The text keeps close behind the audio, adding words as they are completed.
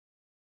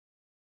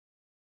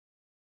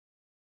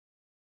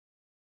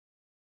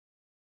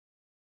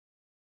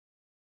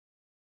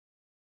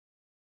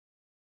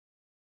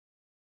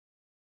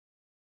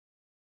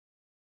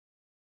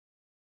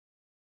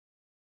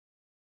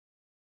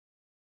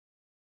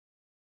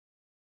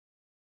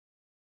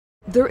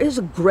There is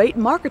a great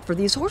market for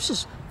these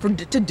horses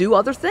to do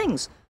other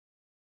things.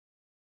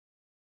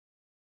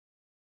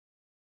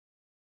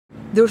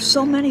 There's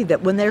so many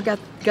that when they got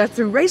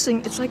through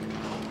racing, it's like,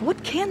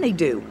 what can they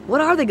do?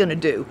 What are they going to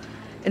do?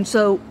 And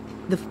so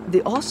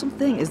the awesome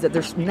thing is that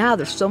there's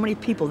so many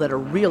people that are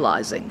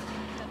realizing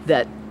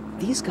that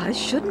these guys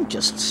shouldn't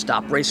just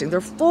stop racing.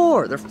 They're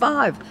 4, they're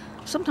 5,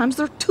 sometimes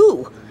they're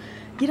 2,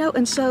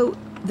 and so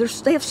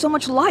they have so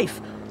much life.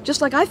 Just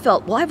like I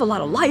felt, well, I have a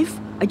lot of life,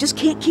 I just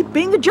can't keep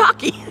being a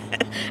jockey.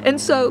 And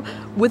so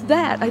with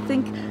that, I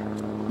think,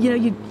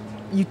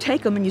 you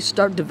take them and you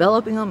start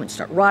developing them and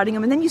start riding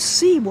them, and then you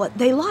see what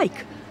they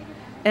like.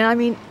 And I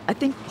mean, I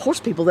think horse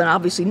people then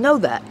obviously know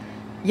that.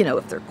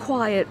 If they're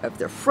quiet, if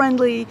they're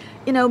friendly,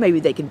 maybe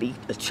they can be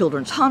a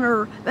children's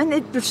hunter. And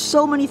there's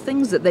so many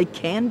things that they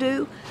can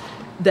do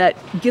that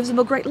gives them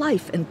a great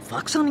life. And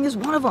fox hunting is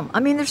one of them.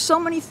 I mean, there's so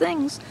many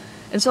things.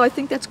 And so I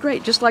think that's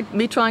great. Just like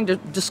me trying to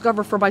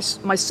discover for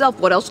myself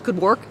what else could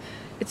work,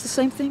 it's the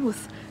same thing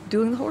with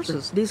doing the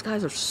horses. These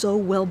guys are so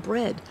well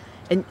bred.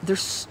 And they're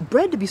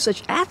bred to be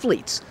such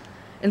athletes.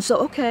 And so,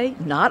 okay,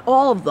 not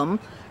all of them,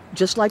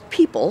 just like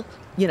people,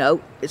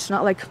 it's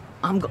not like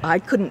I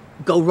couldn't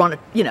go run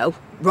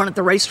at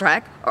the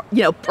racetrack,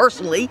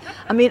 personally.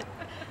 I mean,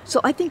 so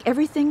I think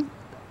everything,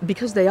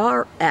 because they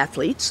are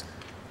athletes,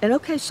 and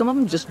okay, some of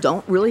them just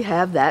don't really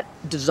have that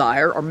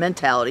desire or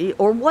mentality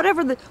or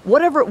whatever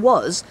it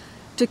was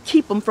to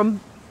keep them from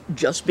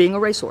just being a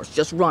racehorse,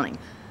 just running.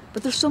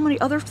 But there's so many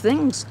other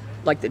things,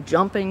 like the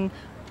jumping,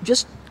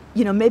 just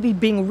maybe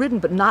being ridden,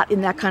 but not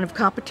in that kind of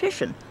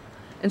competition.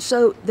 And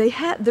so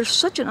they're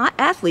such an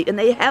athlete, and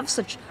they have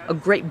such a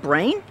great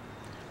brain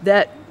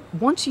that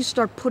once you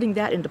start putting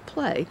that into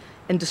play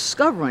and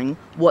discovering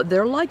what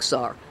their likes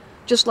are,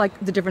 just like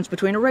the difference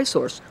between a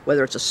racehorse,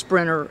 whether it's a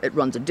sprinter, it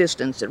runs a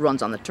distance, it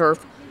runs on the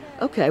turf.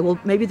 Okay, well,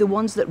 maybe the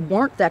ones that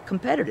weren't that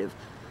competitive,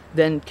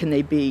 then can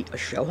they be a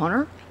show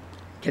hunter?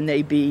 Can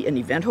they be an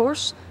event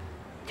horse?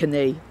 Can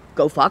they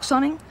go fox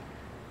hunting?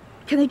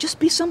 Can they just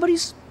be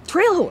somebody's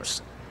trail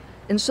horse?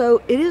 And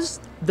so it is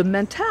the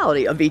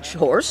mentality of each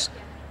horse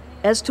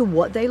as to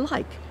what they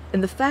like.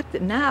 And the fact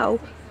that now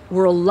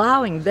we're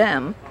allowing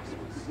them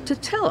to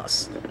tell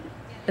us,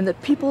 and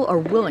that people are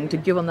willing to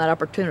give them that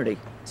opportunity.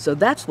 So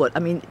that's what, I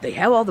mean, they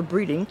have all the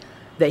breeding,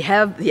 they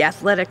have the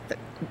athletic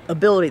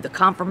ability, the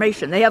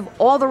conformation, they have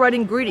all the right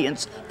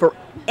ingredients for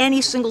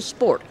any single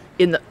sport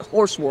in the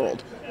horse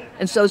world.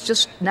 And so it's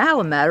just now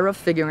a matter of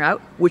figuring out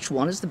which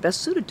one is the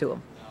best suited to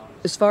them.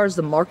 As far as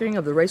the marketing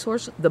of the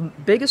racehorse, the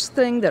biggest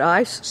thing that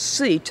I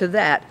see to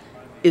that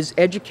is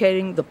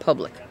educating the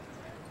public.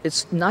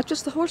 It's not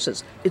just the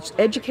horses, it's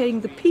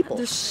educating the people.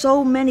 There's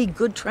so many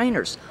good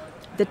trainers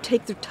that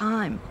take their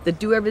time, that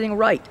do everything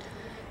right.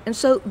 And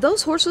so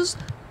those horses,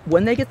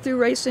 when they get through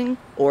racing,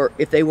 or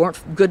if they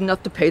weren't good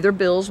enough to pay their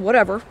bills,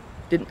 whatever,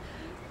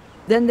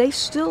 then they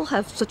still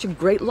have such a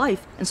great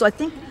life. And so I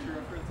think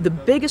the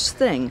biggest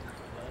thing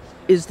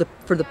is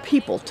for the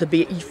people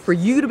for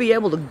you to be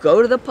able to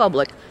go to the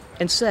public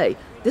and say,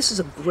 this is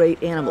a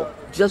great animal,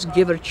 just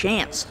give it a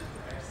chance.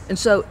 And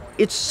so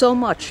it's so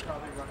much,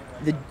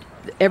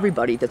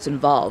 everybody that's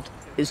involved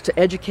is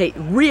to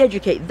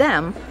re-educate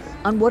them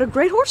on what a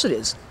great horse it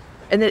is.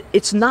 And that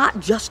it's not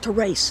just to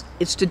race,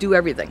 it's to do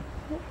everything.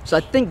 So I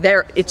think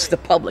it's the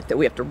public that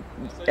we have to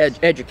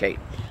educate.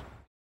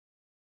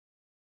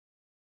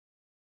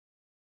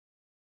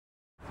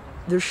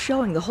 They're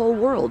showing the whole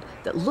world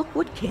that look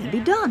what can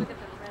be done.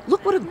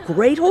 Look what a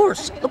great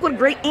horse, look what a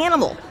great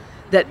animal,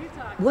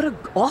 what an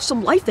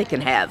awesome life they can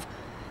have.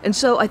 And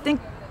so I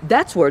think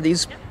that's where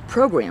these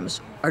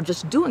programs are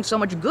just doing so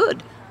much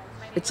good.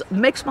 It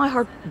makes my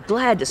heart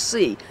glad to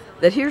see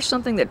that here's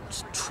something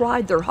that's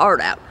tried their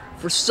heart out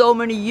for so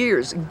many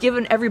years,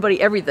 given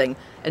everybody everything,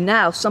 and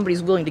now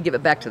somebody's willing to give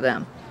it back to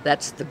them.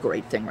 That's the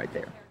great thing right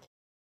there.